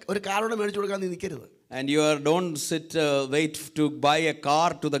വീടോടെ ഒരു കാറോടെ മേടിച്ചു കൊടുക്കാൻ നീ നിൽക്കരുത്. And you don't wait to buy a car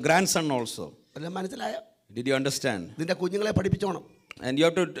to the grandson also. എല്ലാം മനസ്സിലായോ? Did you understand? നിന്റെ കുഞ്ഞുങ്ങളെ പഠിപ്പിച്ചോണം. And you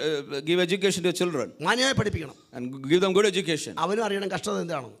have to give education to your children. മാന്യമായി പഠിപ്പിക്കണം. And give them good education. അവനും അറിയണം കഷ്ടത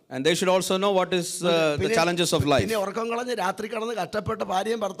എന്താണെന്ന്. And they should also know what is the challenges of life. പിന്നെ ഉറക്കം കളഞ്ഞ് രാത്രി കിടന്ന് കഷ്ടപ്പെട്ട്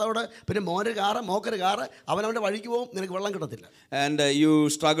ഭാര്യയും ഭർത്താവോട് പിന്നെ മോര് കാറ് മോക്കൊരു കാറ് അവനവൻ്റെ വഴിക്ക് പോകും, നിനക്ക് വെള്ളം കിട്ടത്തില്ല. And you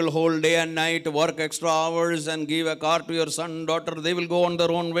struggle whole day and night, work extra hours and give a car to your son, daughter. They will go on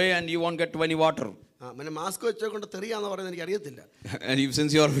their own way and you won't get any water. പിന്നെ mask വെച്ചുകൊണ്ട് തെറിയാന്ന് പറയുന്നത് എനിക്ക് അറിയത്തില്ല. And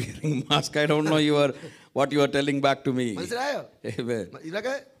since you are wearing mask, I don't know what you are telling back to me. മനസ്സിലായോ?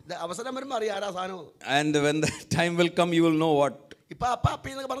 ഇതൊക്കെ അവസരം വരുമ്പോൾ അറിയാം ആരാ സാധനം. And when the time will come, you will know what. ഇപ്പൊ അപ്പ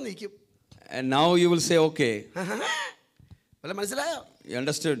അപ്പന്നൊക്കെ പറഞ്ഞ് നിൽക്കും. And now you will say, okay. വല്ല മനസ്സിലായോ? You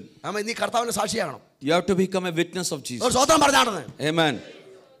understood? നീ കർത്താവിന്റെ സാക്ഷിയാകണം. You have to become a witness of Jesus. സ്വതന്ത്രം പറഞ്ഞാണെന്ന്. Amen.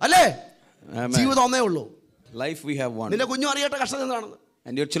 അല്ലേ? Amen. ജീവിതം ഒന്നേ ഉള്ളൂ. Life we have one. നിന്റെ കുഞ്ഞു അറിയട്ടെ കഷ്ടത എന്താണെന്ന്.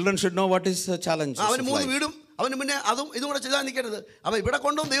 And your children should know what is the challenge. അവന് 3 വീടും അവന് പിന്നെ അതും ഇതും കൂടെ ചെയ്താൽ നിൽക്കരുത്. അവൻ ഇവിടെ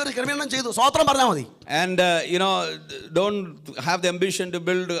കൊണ്ടും ദൈവം ക്രമീകരണം ചെയ്തു. സ്വതന്ത്രം പറഞ്ഞാൽ മതി. And don't have the ambition to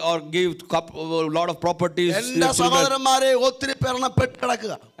build or give a lot of properties. എൻ്റെ സഹോദരന്മാരെ ഒത്തിരി പെരണപ്പെട്ട്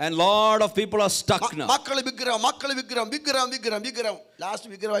കിടക്കുക. And lot of people are stuck now. മക്കള് വിഗ്രഹം ലാസ്റ്റ്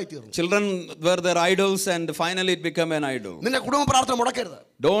വിഗ്രഹമായി തീർന്നു. Children were their idols and finally it became an idol. നിന്റെ കുടുംബ പ്രാർത്ഥന മുടക്കരുത്.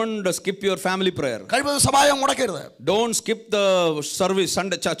 Don't skip your family prayer. കഴിവതും സഭായം മുടക്കരുത്. Don't skip the service,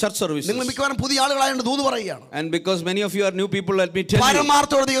 Sunday church services. നിങ്ങൾ മിക്കവാറും പുതിയ ആളുകളായതുകൊണ്ട് ദൂത് പറയുകയാണ്. And because many of you are new people, let me tell you.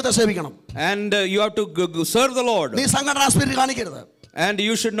 പരമാർത്ഥത്തോടെ ദൈവത്തെ സേവിക്കണം. And you have to serve the Lord. നീ സംഘടനാ spirit കാണിക്കരുത്. And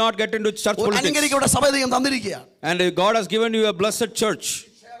you should not get into church politics. അനുഗ്രഹിക്കപ്പെട്ട സഭ ദൈവം തന്നിരിക്കുക. And God has given you a blessed church.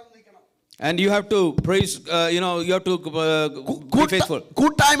 And you have to praise, you have to be faithful.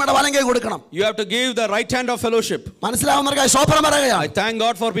 കൂട്ടായ്മയുടെ വലം കൈ കൊടുക്കണം. You have to give the right hand of fellowship. മനസ്സിലാവുന്നവർക്കായി സ്തോത്രം പറയുകയാണ്. I thank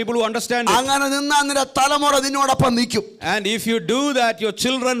God for people who understand it. അങ്ങനെ നിന്നാൽ നിന്റെ തലമുറ നിന്നോടൊപ്പം നിൽക്കും. And if you do that, your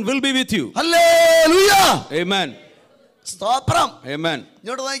children will be with you. Hallelujah. Amen. സ്തോത്രം. Amen.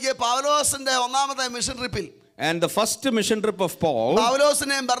 ഇങ്ങോട്ട് നോക്കിയേ, പൗലോസിന്റെ ഒന്നാമത്തെ മിഷൻ ട്രിപ്പിൽ And the first mission trip of Paul,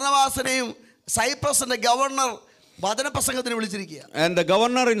 പൗലോസിനെയും ബർന്നബാസിനെയും സൈപ്രസിന്റെ governor വചനപ്രസംഗത്തിന് വിളിച്ചിരിക്കുക. And the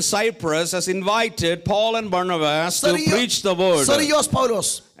governor in Cyprus has invited Paul and Barnabas to preach the word. Sergius Paulus.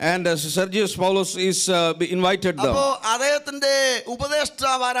 And Sergius Paulus is invited them. അപ്പോൾ അദ്ദേഹത്തിന്റെ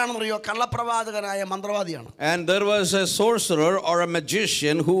ഉപദേഷ്ടാവ് ആരാണെന്ന് അറിയോ? കള്ളപ്രവാചകനായ മന്ത്രവാദിയാണ്. And there was a sorcerer or a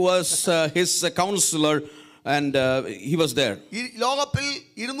magician who was his counselor. And he was there. ഈ ലോകത്തിൽ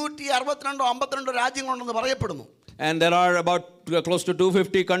 262 രാജ്യങ്ങളുണ്ടെന്ന് പറയപ്പെടുന്നു. And there are about close to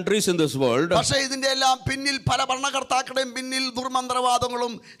 250 countries in this world. പക്ഷേ ഇതിന്റെ എല്ലാം പിന്നിൽ പല ഭരണകർത്താക്കളുടെയും പിന്നിൽ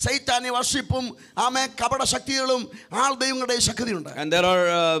ദുർമന്ത്രവാദങ്ങളും സൈത്താന്യ വർഷിപ്പും കപട ശക്തികളും ആൾ ദൈവങ്ങളുടെയും ശക്തിയുണ്ട്. And there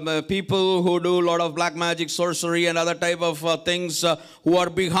are people who do a lot of black magic, sorcery and other type of things who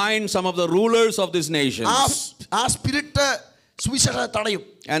are behind some of the rulers of this nation. ആ സ്പിരിറ്റ് സുവിശേഷത്തെ തടയും.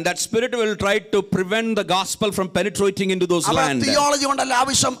 And that spirit will try to prevent the gospel from penetrating into those lands. Theology കൊണ്ടല്ല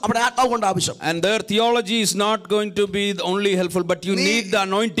ആവശ്യം, അവിടെ ആത്മാവ് കൊണ്ട് ആവശ്യം. And their theology is not going to be only helpful, but you need the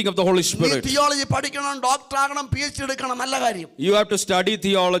anointing of the Holy Spirit. Theology പഠിക്കണം, doctor ആകണം, PhD എടുക്കണം, നല്ല കാര്യം. You have to study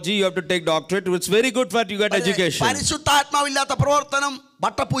theology, you have to take doctorate. It's very good that you get education. പരിശുദ്ധാത്മാവില്ലാത്ത പ്രവർത്തനം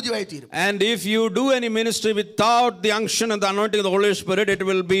വട്ടപൂജ്യമായി തീരും. And if you do any ministry without the unction and the anointing of the Holy Spirit, it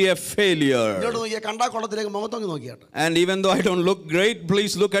will be a failure. കണ്ടാ കൊള്ളത്തിലേക്ക് മുഖത്തൊക്കെ നോക്കിയാട്ടെ. And even though I don't look great, please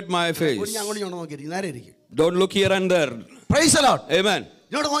look at my face. Don't look here and there. Praise the Lord. Amen.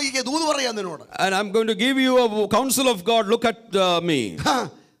 And I'm going to give you a counsel of God. Look at me.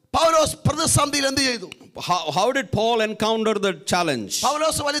 How did Paul encounter the challenge?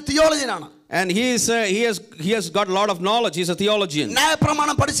 And he has got a lot of knowledge. He's a theologian.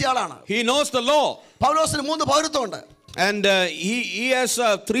 He knows the law. And he has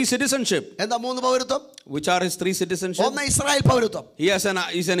three citizenship. എന്താ മൂന്ന് പൗരത്വം? Which are his three citizenship? ഒന്ന് Israel പൗരത്വം.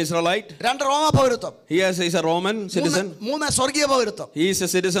 He's an Israelite. രണ്ട് റോമ പൗരത്വം. He's a Roman citizen. മൂന്ന് സ്വർഗീയ പൗരത്വം. He is a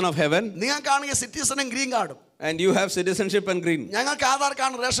citizen of heaven. നിങ്ങൾക്കാണെങ്കിൽ സിറ്റിസണും green കാർഡും. And you have citizenship and green. ഞങ്ങൾക്ക് ആധാർ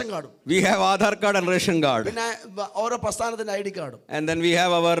കാർഡും റേഷൻ കാർഡും. We have Aadhaar card and ration card. പിന്നെ ഓരോ പ്രസ്ഥാനത്തിന്റെ ഐഡി കാർഡും. And then we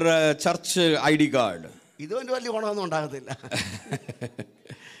have our church ID card. ഇതുകൊണ്ട് വലിയ ഗുണമൊന്നും ഉണ്ടാകത്തില്ല.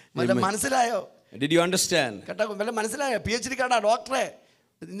 വല്ല മനസ്സിലായോ? Did you understand? കേട്ടോ, വല്ല മനസ്സിലായോ? PhD കാർഡാ, ഡോക്ടറെ,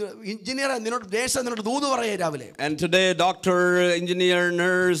 എഞ്ചിനീയർ, നിന്നോട് ദേശം നിന്നോട് ദൂത് പറയേ രാവിലെ. And today, doctor, engineer,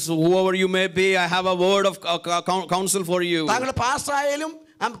 nurse, whoever you may be, I have a word of counsel for you. താങ്കൾ പാസ്റ്റർ ആയാലും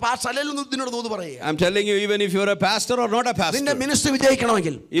I'm telling you, even if you're a pastor or not a pastor,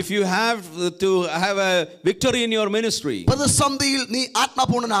 if you have to have a victory in your ministry,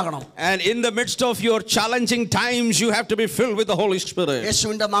 and in the midst of your challenging times, you have to be filled with the Holy Spirit.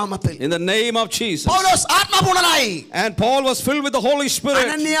 In the name of Jesus. And Paul was filled with the Holy Spirit.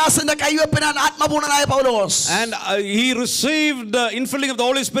 And he received the infilling of the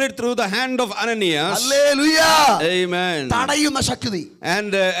Holy Spirit through the hand of Ananias. Hallelujah. Amen.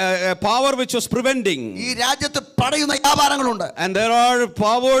 And a power which was preventing. And there are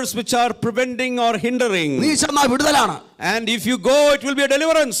powers which are preventing or hindering. And if you go, it will be a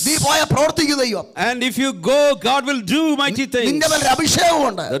deliverance. And if you go, God will do mighty things.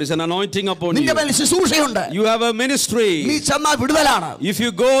 There is an anointing upon you. You have a ministry. If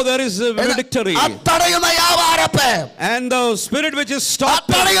you go, there is a victory. And the spirit which is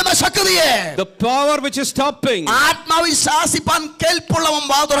stopping, the power which is stopping,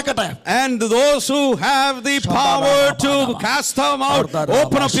 and those who have the power to cast them out,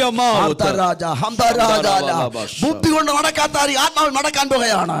 open up your mouth. And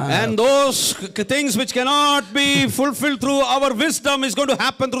those things which cannot be fulfilled through our wisdom is going to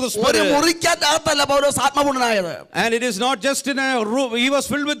happen through the Spirit. And it is not just in a room. He was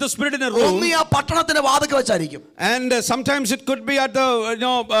filled with the Spirit in a room. And sometimes it could be at the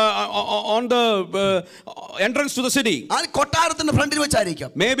on the entrance to the city.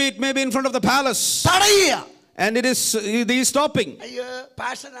 Maybe it may be in front of the palace. And he is stopping.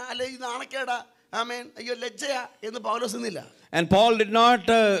 And Paul did not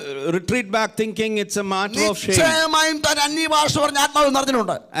retreat back thinking it's a matter of shame.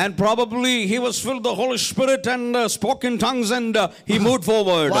 And probably he was filled with the Holy Spirit and spoke in tongues, and he moved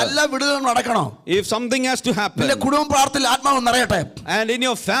forward. If something has to happen, and in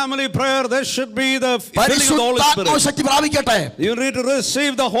your family prayer there should be the filling of the Holy Spirit. You need to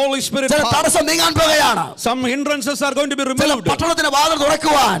receive the Holy Spirit power. Some hindrances are going to be removed.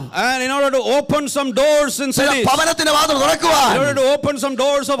 And in order to open some doors in cities, in order to open some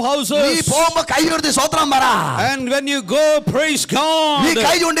doors of houses, and when you go, praise God,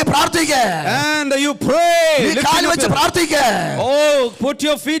 and you pray, oh, put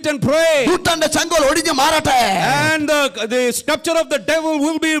your feet and pray, and the scepter of the devil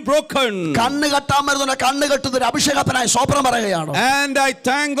will be broken. And I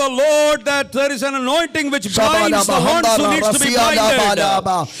thank the Lord that there is an anointing which binds the ones who needs to be binded.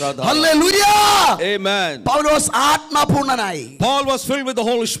 Hallelujah. Amen. Paul was filled with the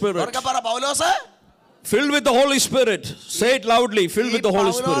Holy Spirit. Filled with the Holy Spirit. Say it loudly. Filled with the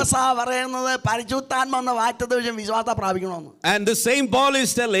Holy Spirit. And the same Paul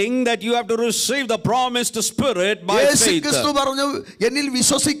is telling that you have to receive the promised Spirit by faith.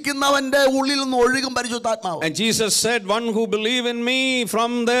 And Jesus said, one who believes in me,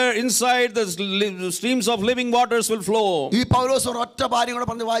 from their inside the streams of living waters will flow.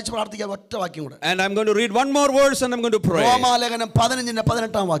 And I'm going to read one more verse and I'm going to pray.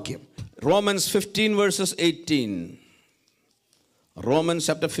 Romans 15 verses 18. Romans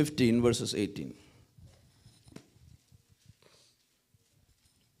chapter 15 verses 18.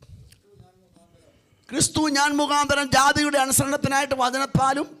 ക്രിസ്തു ഞാൻ മുഖാന്തരം ജാതിയുടെ അനുസരണത്തിനായിട്ട്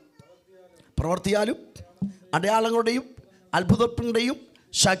വചനത്താലും പ്രവൃത്തിയാലും അടയാളങ്ങളുടെയും അത്ഭുതങ്ങളുടെയും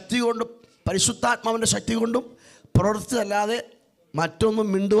ശക്തി കൊണ്ടും പരിശുദ്ധാത്മാവിൻ്റെ ശക്തി കൊണ്ടും പ്രവർത്തിച്ചല്ലാതെ മറ്റൊന്നും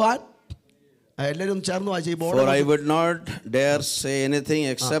മിണ്ടുവാൻ. For I would not dare say anything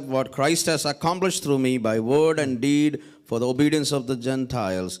except what Christ has accomplished through me by word and deed for the obedience of the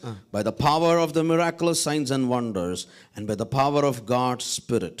Gentiles, by the power of the miraculous signs and wonders, and by the power of God's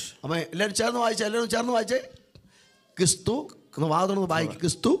Spirit.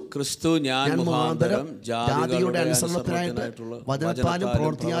 ക്രിസ്തു ഞാൻ മുഖാന്തരം ജാതികളുടെ അനുസരണത്തിനായിട്ട് വചനത്താലും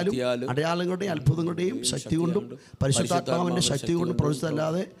പ്രവൃത്തിയാലും അടയാളങ്ങളുടെയും അത്ഭുതങ്ങളുടെയും ശക്തി കൊണ്ടും പരിശുദ്ധാത്മാവിന്റെ ശക്തി കൊണ്ടും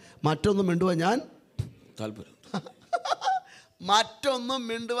പ്രവർത്തിച്ചല്ലാതെ മറ്റൊന്നും മിണ്ടുവാൻ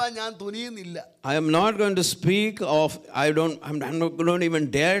ഞാൻ തുനിയുന്നില്ല. I am not going to speak of, I'm not even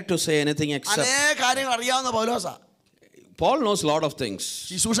dare to say anything except. അനേക കാര്യങ്ങൾ അറിയാവുന്ന പൗലോസാ. Paul knows a lot of things.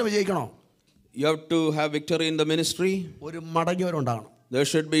 ശുശ്രൂഷ വിജയിക്കണോ? You have to have victory in the ministry. ഒരു മടങ്ങിവരുണ്ടാകണം. There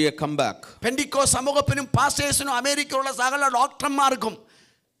should be a comeback. പെന്തിക്കോസ് സമൂഹത്തിനും പാസ്റ്റേഴ്സിനും അമേരിക്കയിലുള്ള സകല ഡോക്ടർമാർക്കും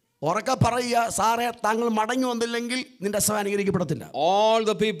ഉറക്കെ പറയുക, സാറേ താങ്കൾ മടങ്ങി വന്നില്ലെങ്കിൽ നിന്റെ സഭ അനുഗ്രഹിക്കപ്പെടത്തില്ല. All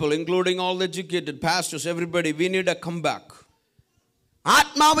the people, including all the educated pastors, everybody, we need a comeback.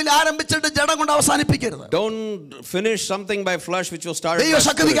 ആത്മാവിൽ ആരംഭിച്ചിട്ട് ജഡം കൊണ്ട് അവസാനിപ്പിക്കരുത്. Don't finish something by flesh which was started by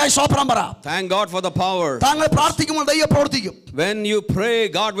ദൈവശക്തിക്കായി സ്തോത്രം പറ. Thank God for the power. താങ്കൾ പ്രാർത്ഥിക്കുമ്പോൾ ദൈവം പ്രവർത്തിക്കും. When you pray,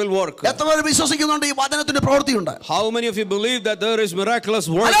 God will work. എത്രപേർ വിശ്വസിക്കുന്നുണ്ട് ഈ വചനത്തിന്റെ പ്രവൃത്തിയുണ്ട്? How many of you believe that there is miraculous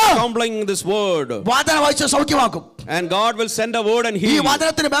work accompanying this word? വചനം വായിച്ച് സൗഖ്യമാക്കും. And God will send a word and ഈ heal.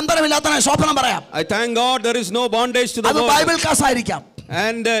 വചനത്തിന് ബന്ധനമില്ലാത്തതിനെ സ്തോത്രം പറയാം. I thank God there is no bondage to the അത് word. ബൈബിൾ ക്ലാസ് ആയിരിക്കാം.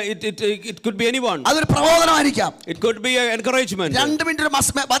 And it could be anyone. അതൊരു പ്രബോധനമായിരിക്കാം. It could be an encouragement. 2 minute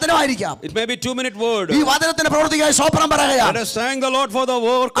വചനമായിരിക്കാം. It may be 2-minute word. ഈ വചനത്തിന്റെ പ്രവൃത്തിക്കായി സ്തോത്രം പറയുകയാണ്. Let us thank the Lord for the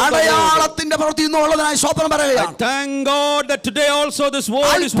work of the word. അടയാളത്തിന്റെ പ്രവൃത്തി ഇന്നുള്ളതിനായി സ്തോത്രം പറയുകയാണ്. I thank God that today also this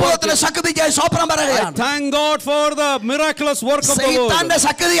word is working. അത്ഭുതത്തിന്റെ ശക്തിക്കായി സ്തോത്രം പറയുകയാണ്. I thank God for the miraculous work of the word. സൈത്താന്റെ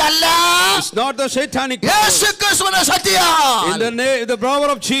ശക്തിയല്ല. It's not the satanic power. യേശുക്രിസ്തുവിന്റെ ശക്തിയാണ്. In the power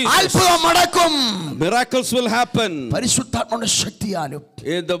of Jesus. അത്ഭുതം നടക്കും. Miracles will happen. പരിശുദ്ധാത്മാവിന്റെ ശക്തിയാലും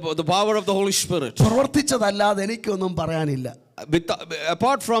the power of the Holy Spirit. പ്രവർത്തിച്ചതല്ലാതെ എനിക്കൊന്നും പറയാനില്ല.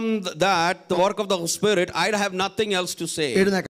 Apart from that, the work of the Spirit, I have nothing else to say.